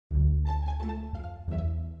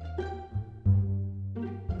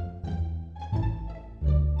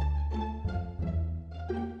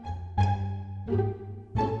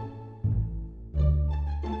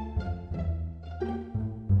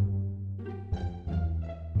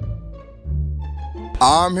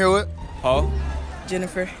I'm here with Paul.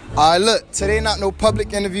 Jennifer. Alright, look, today not no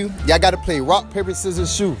public interview. Y'all gotta play rock, paper,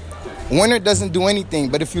 scissors, shoot. Winner doesn't do anything,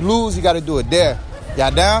 but if you lose, you gotta do a dare. Y'all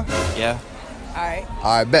down? Yeah. Alright.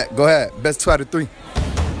 Alright, bet. Go ahead. Best 2 out of 3. Okay.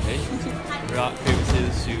 Rock, paper,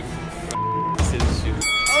 scissors, shoot. Scissors, shoot.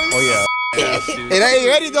 Oh yeah. Shoot. Hey,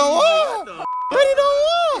 ready don't want. Ready don't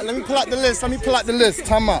want. Let me pull out the list.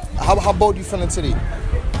 Time out. How bold you feeling today?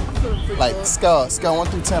 Like scale 1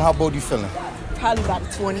 through 10. How bold you feeling? Probably about a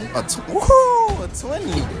 20. Woohoo, a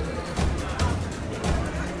 20.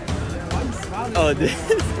 Oh, this.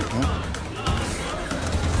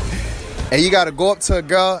 And you gotta go up to a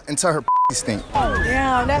girl and tell her stink. Oh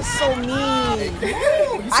damn, that's so mean.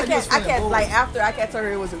 I can't like after I can't tell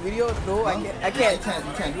her it was a video. No, I can't. You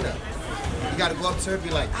can't do that. You gotta go up to her and be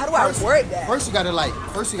like, How do I word that? First you gotta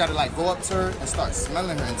go up to her and start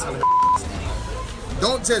smelling her and tell her stink.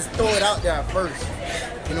 Don't just throw it out there first.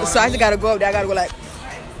 You know So I just gotta go up there. I gotta go like,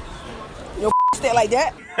 your stink like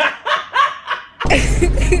that.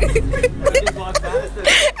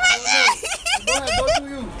 Go do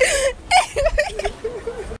you.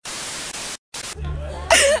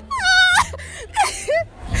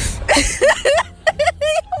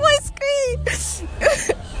 My screen.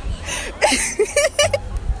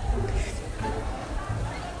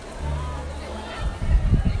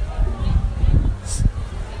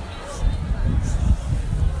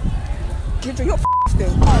 Get to your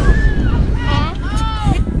stink.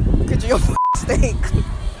 Get to your stink.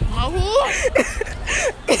 My who?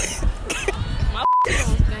 My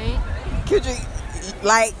don't stink. Could you,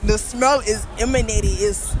 like, the smell is emanating,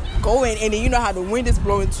 it's going, and then you know how the wind is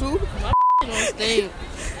blowing too? My don't stink.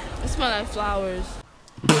 It smell like flowers.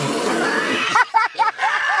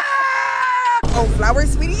 Oh,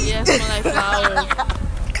 flowers, sweetie? Yeah, it smell like flowers.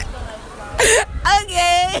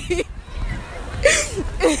 Okay.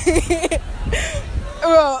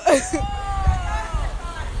 Well,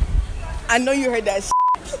 I know you heard that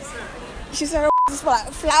She said her smell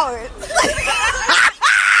like flowers.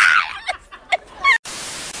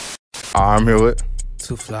 I'm here with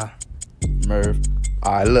Too fly. Merv.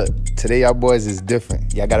 Alright, look, today y'all boys is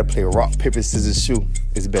different. Y'all gotta play rock, paper, scissors, shoot.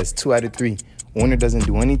 It's best 2 out of 3. Winner doesn't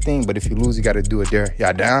do anything, but if you lose, you gotta do a dare.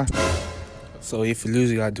 Y'all down? So if you lose,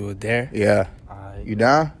 you gotta do a dare. Yeah. Alright. You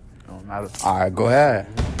down? Don't matter. Alright, go ahead.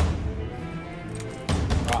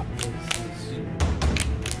 Rock, paper, scissors, shoot.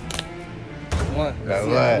 One. That's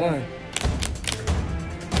Yeah, right. one.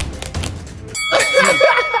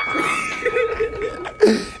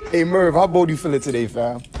 Hey Merv, how bold you feeling today,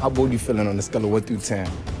 fam? How bold you feeling on the scale of 1 through 10?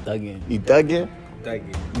 Thuggin'. You thuggin'? Thuggin'.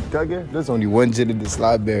 You thuggin'? There's only one jit in this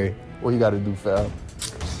library. What you gotta do, fam?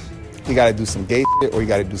 You gotta do some gay shit or you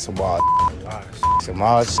gotta do some wild shit. Some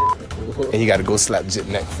wild shit. And you gotta go slap Jit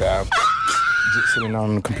neck, fam. Jit sitting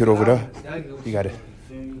on the computer over there. You gotta.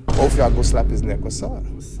 Both y'all go slap his neck. What's up?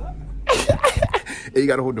 What's up? Hey, you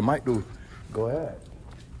gotta hold the mic, dude. Go ahead.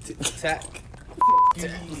 Tack.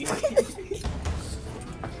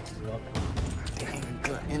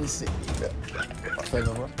 Innocent. Hey,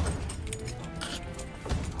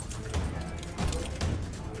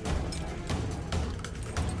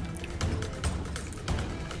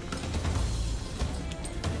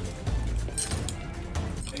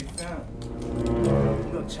 fam.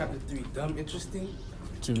 You know chapter 3, dumb interesting?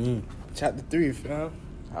 What you mean? Chapter 3, fam.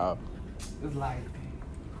 How? It's like,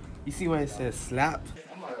 you see where it says slap?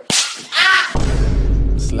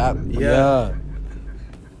 Slap? Yeah.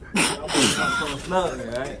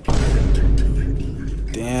 Right?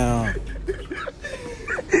 Damn.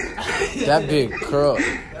 That big curl.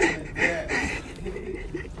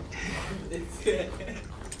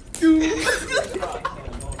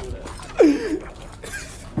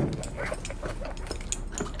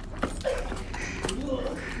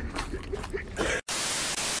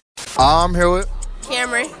 I'm here with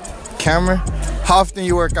Cameron. Cameron. How often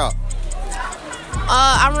you work out?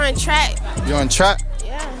 I run track. You on track?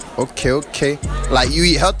 Yeah. Okay. Like you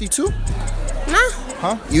eat healthy too? Nah.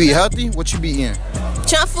 Huh? You eat healthy? What you be eating?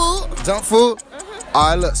 Junk food. Junk food?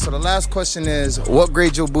 Alright, look, so the last question is, what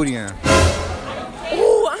grade your booty in? Ooh,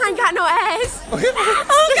 I ain't got no ass. I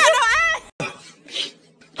don't got no ass.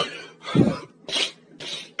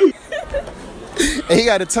 And he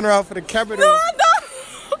got to turn around for the camera. No.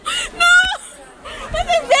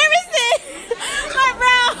 That's embarrassing. My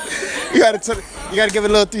bro. You gotta give it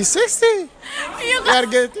a little 360. You gotta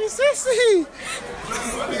give it 360.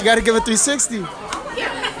 You gotta give it 360.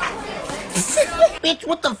 Bitch,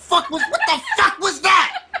 what the fuck was that?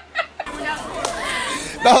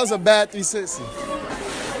 That was a bad 360.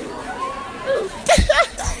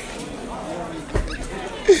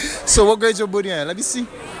 So what grade your booty in? Let me see.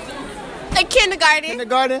 A in kindergarten.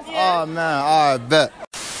 Kindergarten? Yeah. Oh, man. All right, bet.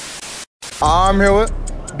 I'm here with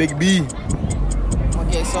Big B.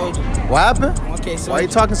 Okay, soldier. What happened? Okay, soldier. Why you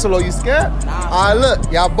talking so low? You scared? Nah. All right,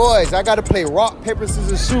 look. Y'all boys, I got to play rock, paper,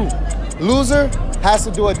 scissors, shoot. Loser has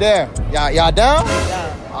to do a dare. Y'all down?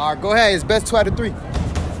 Yeah. All right, go ahead. It's best 2 out of 3.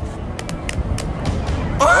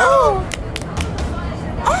 Oh!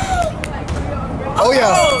 Oh,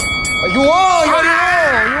 yeah. You won. You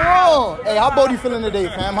won. Hey, how bold you feeling today,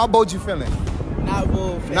 fam? How bold you feeling? Not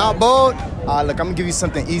bold, fam. Not bold? Look, I'm gonna give you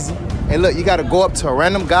something easy. Hey, look, you gotta go up to a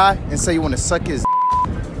random guy and say you wanna suck his.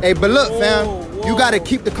 Hey, but look, fam, you gotta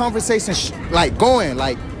keep the conversation like going.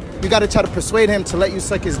 Like, you gotta try to persuade him to let you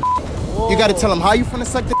suck his. You gotta tell him how you finna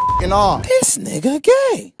suck the and all. This nigga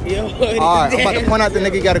gay. Yo, all right, I'm about to point out the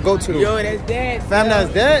nigga you gotta go to. Yo, that's dead. Fam,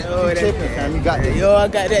 that's dead? Yo, you tripping, fam. You got that. Yo, I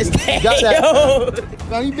got that. You got that. Yo.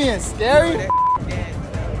 Fam, you being scary?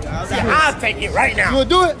 I'll take it right now. You wanna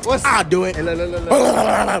do it? I'll do it. Hey,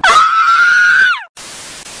 look.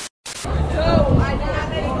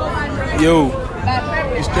 Yo.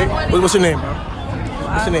 You straight? What's your name, bro?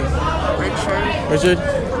 What's your name? Richard.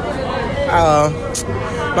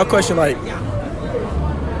 My question, like,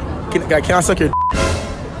 can I suck your?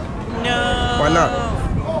 No. Why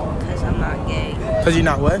not? Because I'm not gay. Cause you're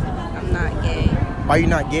not what? I'm not gay. Why you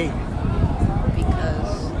not gay?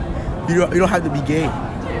 Because You don't have to be gay.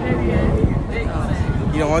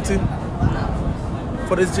 You don't want to?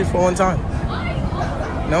 For this shit for one time.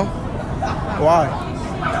 No? Why?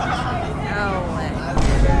 no way.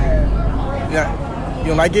 Yeah. You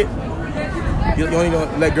don't like it? You only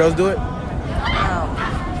don't let girls do it? No.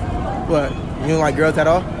 What? You don't like girls at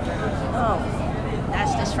all? No.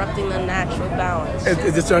 That's disrupting the natural balance.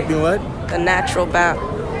 It's disrupting what? The natural balance.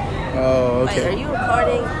 Oh, Wait, are okay. you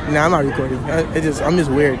recording? Nah, I'm not recording. I'm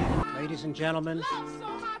just weird. Ladies and gentlemen,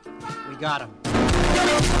 we got him.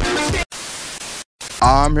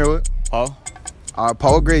 I'm here with Paul?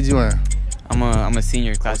 Paul, what grade you in? I'm a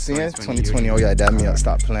senior, class Senior? 2020. Oh yeah, that me up.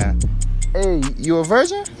 Stop playing. Hey, you a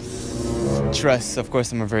virgin? Trust, of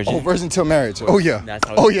course I'm a virgin. Oh, virgin till marriage. Oh yeah. That's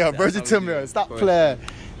how Oh we- yeah, that's virgin how we till do it, marriage. of Stop course. playing.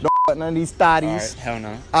 Don't fuck none of these thotties. Alright, hell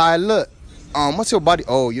no. Alright, look. What's your body?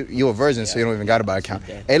 Oh, you a virgin, so you don't even got a body count.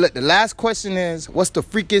 Okay. Hey, look. The last question is, what's the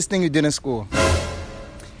freakiest thing you did in school?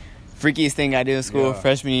 Freakiest thing I did in school, Yeah.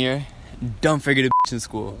 freshman year, dumb figured a bitch in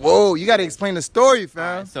school. Whoa, you gotta explain the story,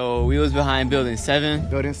 fam. So we was behind building 7.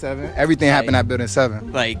 Building 7. Everything happened at building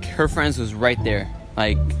 7. Like her friends was right there.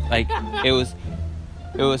 Like it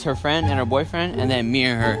was her friend and her boyfriend, and then me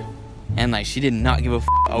and her. And like she did not give a f.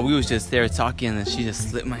 Oh, we was just there talking, and then she just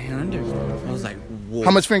slipped my hand under. I was like, whoa.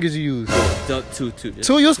 How much fingers you use? Two. Two.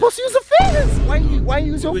 You were supposed to use the fingers. Why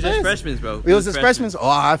you use your We was fingers? just freshmen, bro. It was just freshmen. Oh,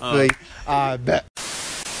 I feel you. I bet.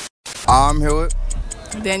 I'm here with.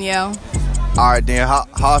 Danielle, All right, Dan. How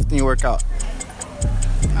often you work out?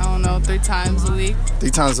 I don't know, 3 times a week. 3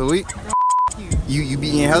 times a week. You be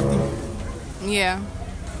eating healthy? Yeah,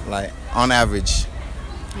 Like on average.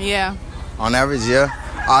 yeah. On average, yeah.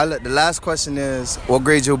 All right, look. The last question is, what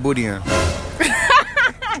grade your booty in?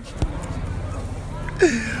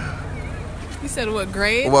 You said what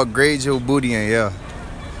grade? What grade your booty in? Yeah.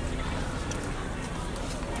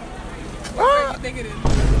 What do you think it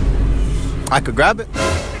is? I could grab it.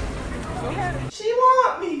 She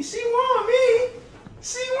want me. She want me.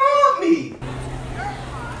 She want me.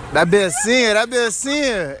 That be a sin. That be a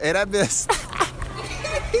sin. Hey, that be a sin.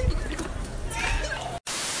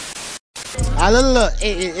 Look.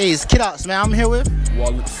 Hey, it's Kid Ops, man. I'm here with.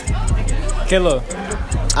 Wallace. Killer.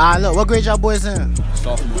 Look, what grade y'all boys in?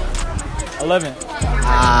 Sophomore. 11.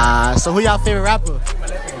 So who y'all favorite rapper?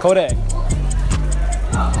 Kodak.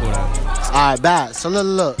 Alright, bad. So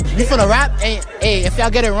look. You finna rap? Hey, if y'all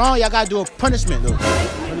get it wrong, y'all gotta do a punishment though.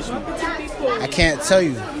 I can't tell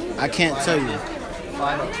you.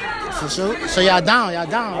 For sure. So y'all down, right?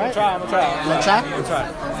 I'm gonna try. You wanna try?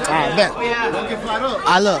 Alright, bet. Don't get fired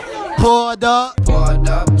up. Look. Pulled up,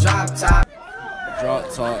 Drop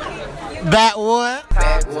top, backwood,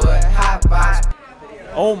 backwood, hot box.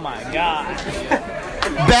 Oh my god.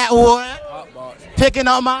 backwood, picking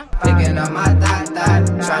up my, Picking up my dot,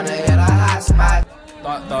 trying to hit a hot spot.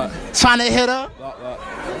 Thought. trying to hit her,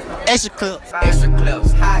 extra clip. Extra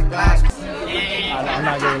clips, hot glass. I'm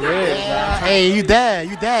not getting rid. Hey, you dead.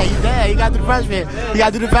 You gotta do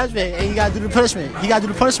the punishment. Hey, you gotta do the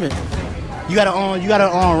punishment. You gotta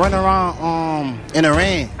run around in the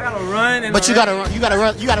rain. I gotta run. But you gotta run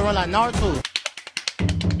like Naruto.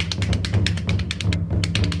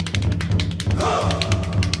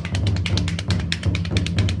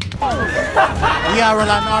 You gotta run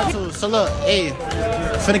like Naruto. So look, hey,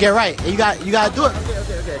 finna get right. You gotta do it.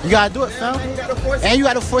 Okay. You gotta do it, fam. And you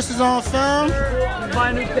got the forces on, fam. Buy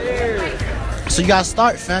a new pair. So you gotta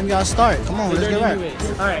start, fam. You gotta start. Come on, let's get right. All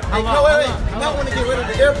right. Hey, no, wait. You might want to get rid of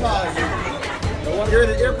the AirPods. Get rid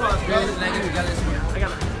of the AirPods, bro.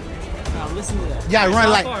 Listen to that. You gotta run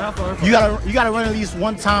like How far? you gotta run at least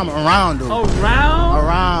one time around, dude.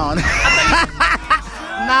 Around?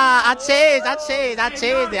 Nah, I changed it.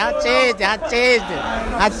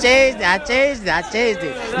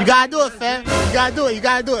 You gotta do it, fam. You gotta do it,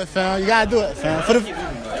 fam. You gotta do it, fam.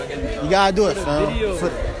 You gotta do it, fam.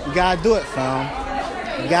 You gotta do it, fam.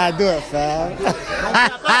 You gotta do it, fam.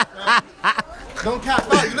 Don't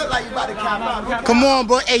cap out. You look like you about to cap out. Come on,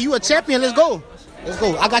 bro. Hey, you a champion. Let's go.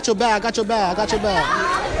 I got your bag.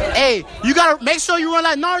 Hey, you gotta make sure you run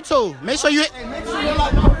like Naruto. Make sure you hit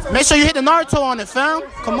the Naruto on it, fam.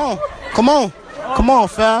 Come on,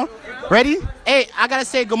 fam. Ready? Hey, I gotta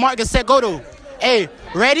say, go mark, get set, go though. Hey,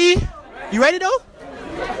 ready? You ready though?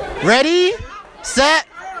 Ready, set,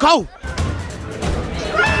 go.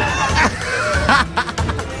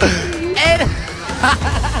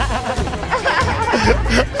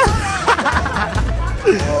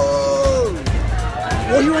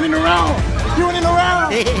 Oh, you running around.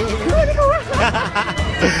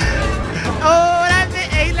 Oh, that's it.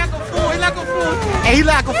 Hey, he like a fool. Hey, he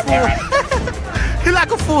like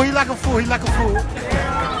a fool.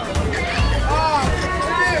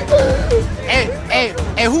 Hey,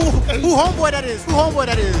 who homeboy that is?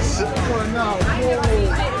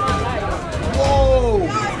 Whoa.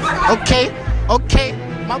 Okay.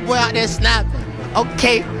 My boy out there snapping.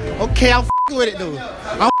 Okay, I'm f***ing with it though.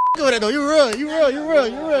 You real.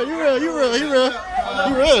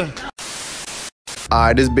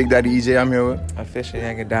 Alright, this Big Daddy EJ I'm here with. Official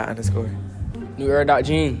EJDaGoat_. New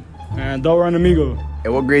Era.Gene. And don't run amigo. Hey,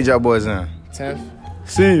 what grade y'all boys in? 10th.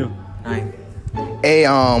 Senior. 9th. Hey,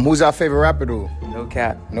 who's our favorite rapper though? No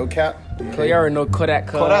cap. So you already know Kodak.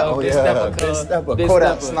 Big stepper.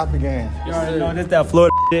 Kodak, snap again. You already know this that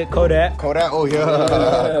Florida shit, Kodak. Oh yeah.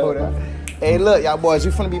 Kodak. Hey, look, y'all boys,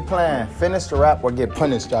 you finna be playing finish the rap or get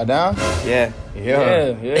punished. Y'all down? Yeah.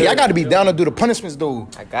 Hey, y'all gotta be down to do the punishments, dude.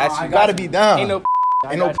 I got you. You gotta be down. Ain't no.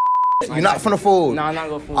 You're not finna fold. Nah, I'm not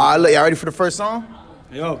gonna fool. All right, look, y'all ready for the first song?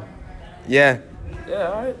 Yo. Yeah. Yeah,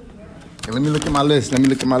 all right. Hey, let me look at my list.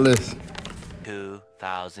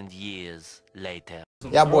 2,000 years later.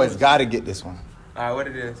 Y'all boys gotta get this one. All right, what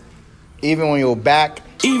it is? Even when you're back.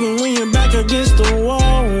 Even when you're back against the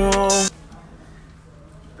wall.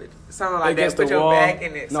 Something like that. Put your back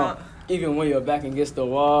in it. No. Even when you're back against the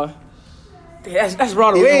wall. That's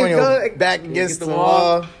raw. Even when you're back against the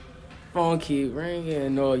wall. Phone keep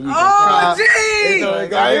ringing. No, you. Oh, jeez.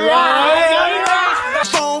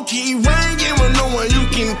 Phone keep ringing with no one you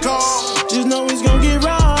can call. Just know it's gonna get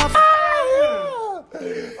rough.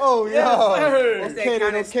 Oh, yo. That's that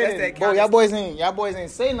counting step. Bro, y'all boys ain't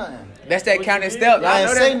say nothing. That's that counting step. Y'all ain't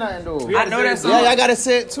say nothing, though. I know that song. Yeah, y'all gotta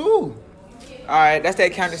say it too. All right, that's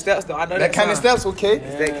that counting steps, though. I know that counting steps, okay.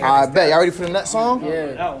 I bet. Y'all ready for the next song?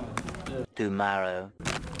 Yeah. Tomorrow.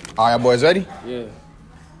 All right, y'all boys ready? Yeah.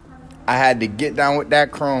 I had to get down with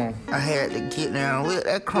that chrome. I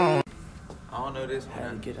don't know this one. I had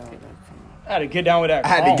to get down with that. I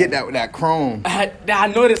had to get that with that chrome. I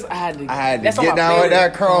know this. I had to get down with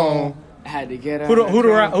that chrome. I had to get out. Who the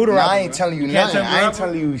rapper? I ain't telling you nothing. I ain't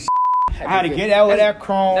telling you. I had to get out with that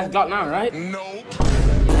chrome. That's Glock 9, right? No.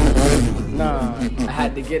 Nah. I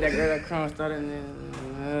had to get that girl that chrome started.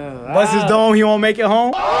 Bust his dome, he won't make it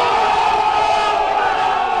home.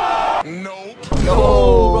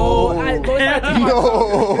 No.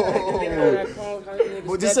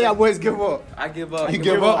 Well, just say y'all boys give up. I give up. You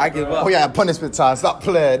give up? I give up. Oh yeah, punishment time. Stop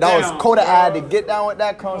playing. That was Kodak. I had to get down with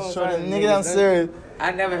that chrome. Show the nigga I'm serious.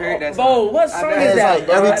 I never heard that Bro, song. what song is It's that? like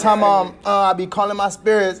every time I be calling my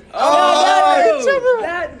spirits.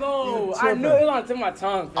 That bro. I knew it was on the tip of my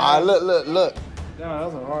tongue. Look. Damn,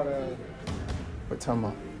 that's a hard ass. What time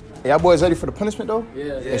out? Hey, y'all boys ready for the punishment though?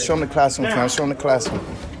 Yeah. Hey, show them the classroom, fam. Show them the classroom.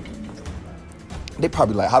 They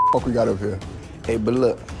probably like, how the fuck we got up here? Hey, but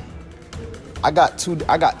look, I got two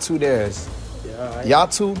theirs. Yeah, y'all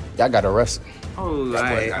two, y'all got arrested. Oh,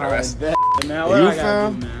 like, Man, what You I gotta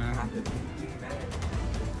fam? do, man?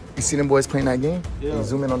 You see them boys playing that game? Yeah. Hey,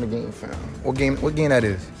 zoom in on the game, fam. What game that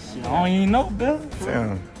is? I don't even know, Bill.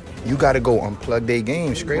 Fam, you gotta go unplug their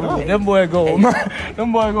game straight up. Them boy go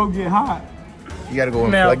get hot. You gotta go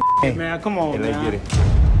Man, unplug the game. man, come on, Hey, man. let's get it.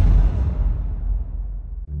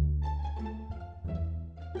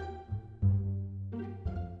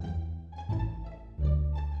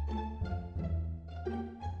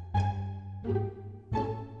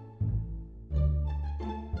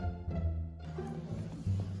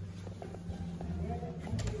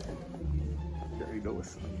 know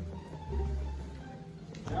what's up.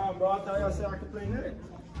 Nah, bro, I thought y'all said I could play next.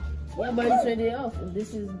 Yeah, but you said they off. And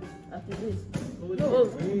this is after this. No,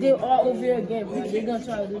 they're all over here again, bro. They're gonna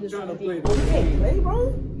try to do this one again. Play,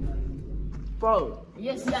 bro? Bro.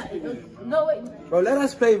 Yes, yeah. No, wait. Bro, let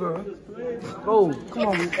us play, bro. Bro, come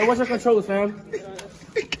on. Hey, what's your controls, fam?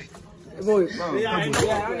 Bro, Yeah, I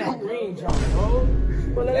got green jump, bro.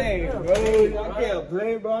 Hey, bro, I can't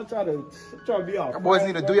play, bro. I'm trying to be off. Y'all boys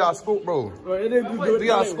need to do y'all school, bro. Bro, it didn't do Do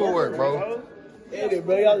y'all schoolwork, bro. Hey,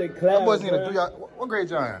 bro, y'all in class. Y'all boys need to do y'all. What grade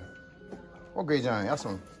y'all in? What grade y'all in? Y'all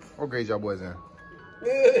some. What grade y'all boys in?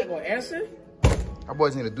 you gonna answer? Y'all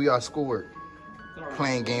boys need to do y'all schoolwork.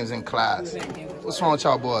 Playing games in class. What's wrong with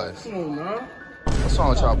y'all boys? Come on, man. What's wrong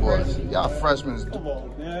with y'all boys? Y'all freshmen. Come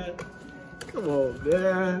on, man. Come on,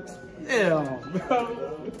 man. Damn,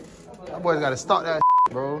 bro. Y'all boys gotta stop that,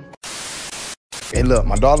 bro. Hey, look,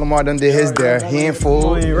 my dog Lamar done did his there. He ain't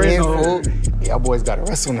full. He ain't full. Y'all boys gotta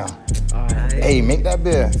wrestle now. Hey, make that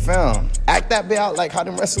bit, fam. Act that bit out like how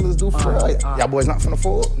them wrestlers do for real. Y'all boys not finna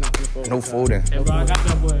fold? No folding. Hey, bro, I got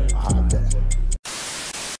that boy. I bet.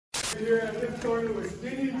 Here at Victoria with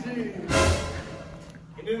Skinny G.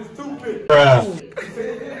 And then it's stupid.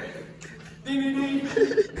 Skinny G.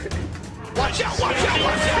 Watch out, watch out, watch out,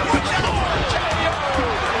 watch out, watch out.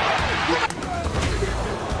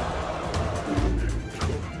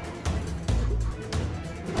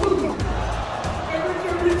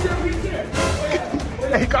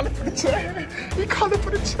 He called it for the chair. He called it for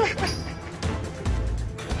the chair.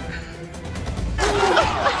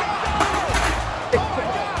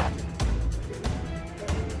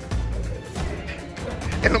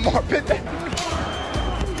 And Lamar bit that.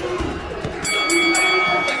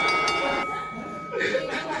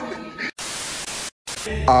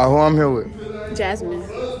 Who I'm here with? Jasmine.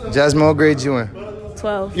 Jasmine, what grade you in?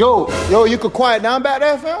 12. Yo, you could quiet down back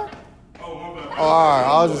there, fam? Oh, alright,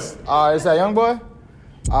 I was just, alright, is that young boy?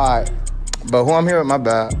 Alright, but who I'm here with, my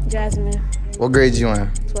bad. Jasmine. What grade you in?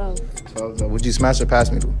 12. 12. Would you smash or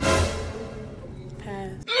pass me?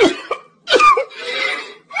 Pass.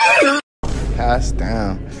 Pass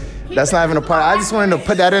down. That's not even a pun. I just wanted to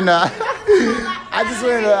put that in there. I just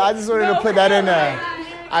wanted to put that in there.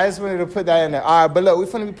 I just wanted to put that in there. All right, but look, we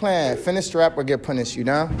finna be playing Finish the Rap or Get Punished. You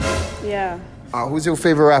down? Yeah. Who's your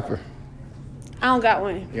favorite rapper? I don't got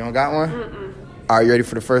one. You don't got one? Mm-mm. All right, you ready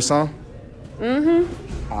for the first song?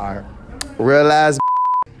 Mm-hmm. All right. Real ass.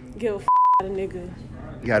 Give a out of nigga.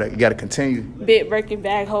 You gotta continue. Bit breaking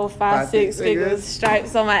bag, hold 5, 6 figures.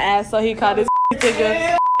 Stripes on my ass, so he called his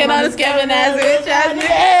nigga. And all the scamming ass bitch ass nigga.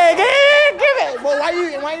 Hey, give it. Boy,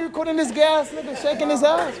 why you recording this gas nigga shaking his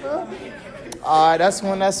ass, bro? All right, that's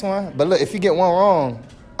one. But look, if you get one wrong,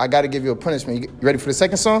 I gotta give you a punishment. You ready for the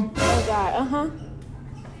second song? Oh God,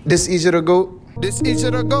 This EJDaGoat. This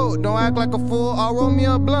EJDaGoat. Don't act like a fool. I'll roll me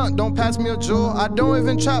a blunt. Don't pass me a jewel. I don't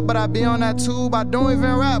even trap, but I be on that tube. I don't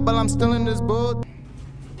even rap, but I'm still in this book.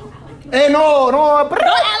 Hey, no. Don't act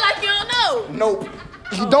like you don't know. Nope.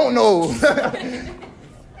 You don't know.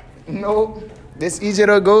 Nope. This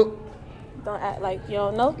EJDaGoat. Don't act like you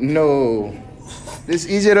don't know. No. This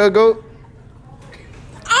EJDaGoat.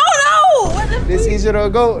 I don't know. This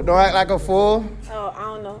EJDaGoat. Don't act like a fool. Oh, I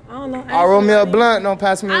don't know. I'll roll me a blunt. Don't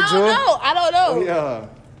pass me a jewel. I don't know. Yeah.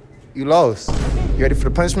 You lost. You ready for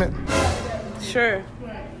the punishment? Sure.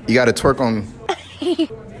 You gotta twerk on me.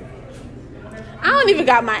 I don't even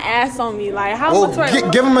got my ass on me. Like, how much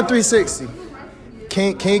twerk? Give him a 360.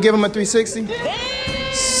 Can you give him a 360?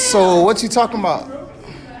 So what you talking about?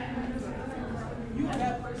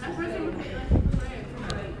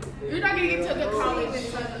 You're not gonna get to a good comment.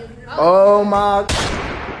 Oh my.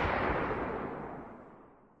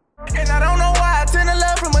 And I don't know why I tend to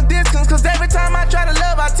love from a distance, cause every time I try to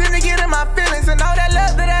love, I tend to get in my feelings. And all that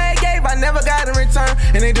love that I gave, I never got in return.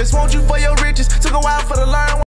 And they just want you for your riches, took a while for the learn.